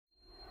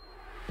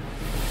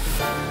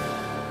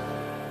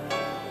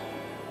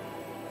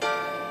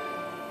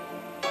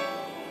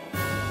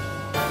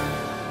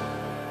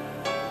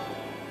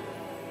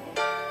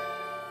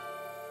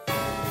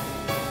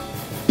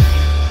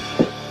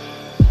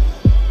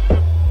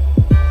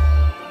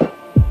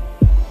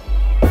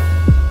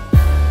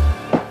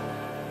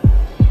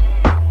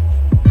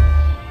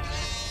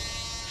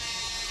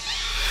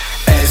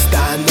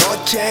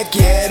noche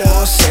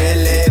quiero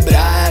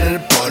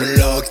celebrar por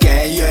lo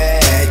que yo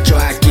he hecho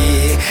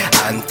aquí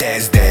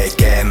antes de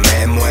que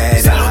me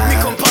muera. Salud, mi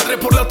compadre,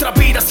 por la otra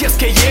vida si es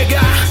que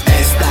llega.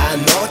 Esta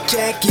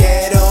noche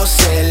quiero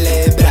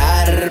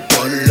celebrar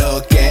por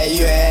lo que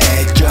yo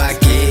he hecho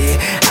aquí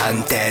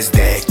antes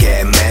de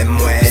que me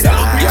muera.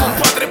 Salud, mi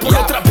compadre, por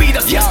la otra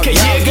vida si es que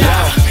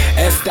llega.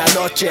 Esta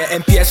noche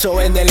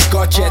empiezo en el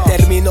coche,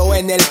 termino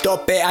en el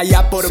tope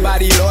allá por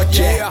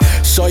Bariloche.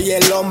 Soy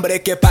el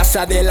hombre que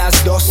pasa de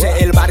las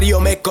 12, el barrio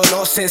me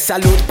conoce,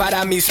 salud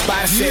para mis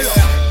parces.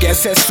 Que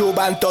se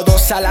suban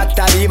todos a la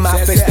tarima,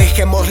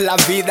 festejemos la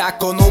vida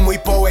con humo y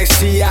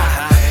poesía.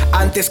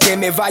 Antes que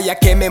me vaya,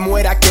 que me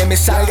muera, que me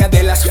salga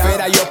de la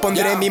esfera, yo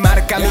pondré mi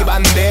marca, mi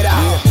bandera.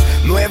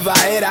 Nueva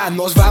era,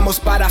 nos vamos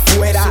para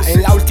afuera.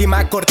 En la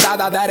última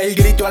cortada dar el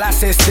grito a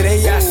las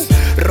estrellas.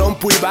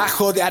 Rompo y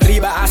bajo de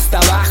arriba hasta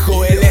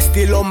abajo. El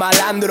estilo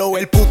malandro,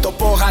 el puto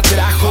Poja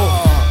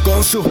trajo.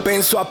 Con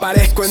suspenso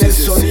aparezco en el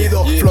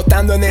sonido,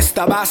 flotando en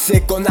esta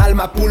base con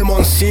alma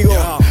pulmón sigo.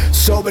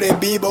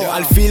 Sobrevivo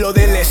al filo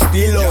del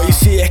estilo, y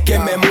si es que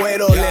me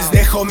muero les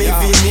dejo mi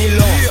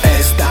vinilo.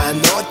 Esta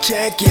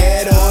noche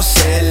quiero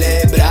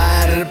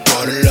celebrar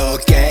por lo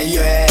que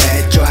yo he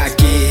hecho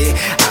aquí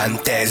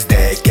antes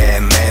de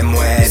que me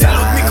muera.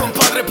 Salud, mi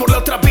compadre, por la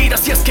otra vida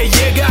si es que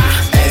llega.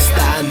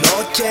 Esta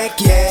noche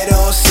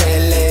quiero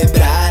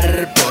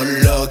celebrar por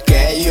lo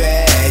que yo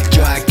he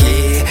hecho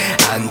aquí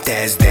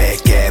antes de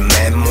que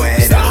me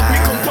muera. Salud, mi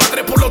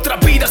compadre, por la otra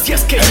vida si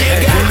es que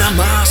llega. Una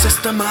más,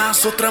 esta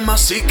más, otra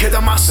más y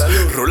queda más.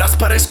 Salud. Rolas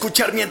para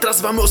escuchar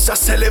mientras vamos a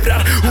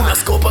celebrar. Unas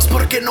copas,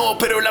 ¿por qué no?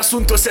 Pero el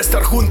asunto es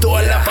estar junto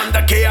a la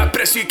banda que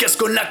aprecio y que es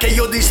con la que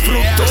yo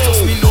disfruto.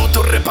 Estos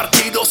minutos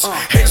repartidos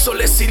en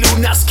soles y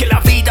lunas, que la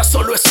vida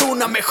solo es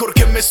una, mejor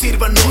que me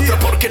sirvan otra,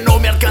 porque no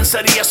me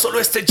alcanzaría solo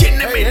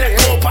lléneme la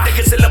copa.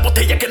 Déjese la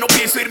botella que no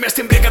pienso irme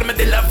hasta embriagarme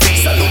de la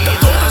vida. Salud a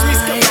todos mis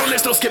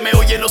cabrones, los que me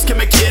oyen, los que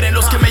me quieren,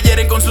 los que me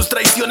hieren con sus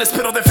traiciones,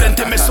 pero de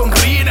frente me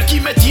sonríen. Aquí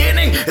me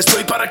tienen,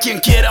 estoy para quien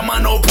quiera,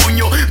 mano o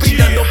puño,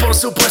 brindando por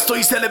supuesto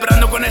y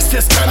celebrando con este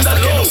escándalo.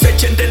 Hasta que nos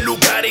echen del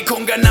lugar y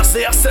con ganas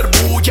de hacer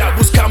bulla,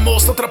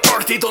 buscamos otra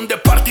party donde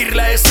partir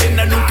la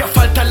escena. Nunca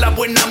falta la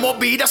buena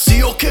movida,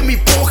 sí o que mi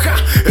poja.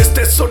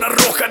 Esta es zona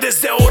roja,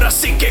 desde ahora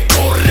sí que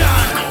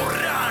corran.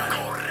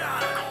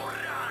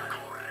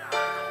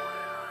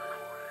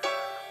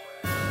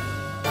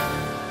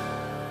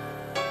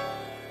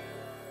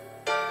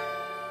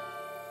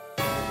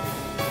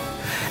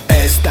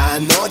 Esta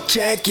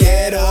noche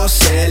quiero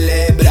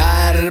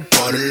celebrar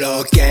por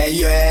lo que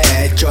yo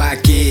he hecho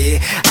aquí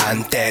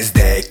antes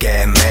de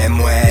que me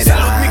muera.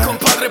 Salud, mi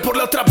compadre, por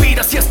la otra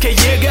vida si es que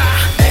llega.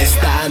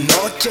 Esta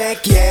noche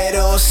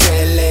quiero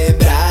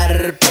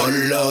celebrar por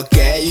lo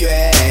que yo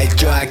he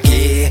hecho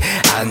aquí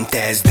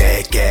antes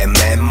de que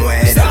me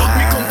muera.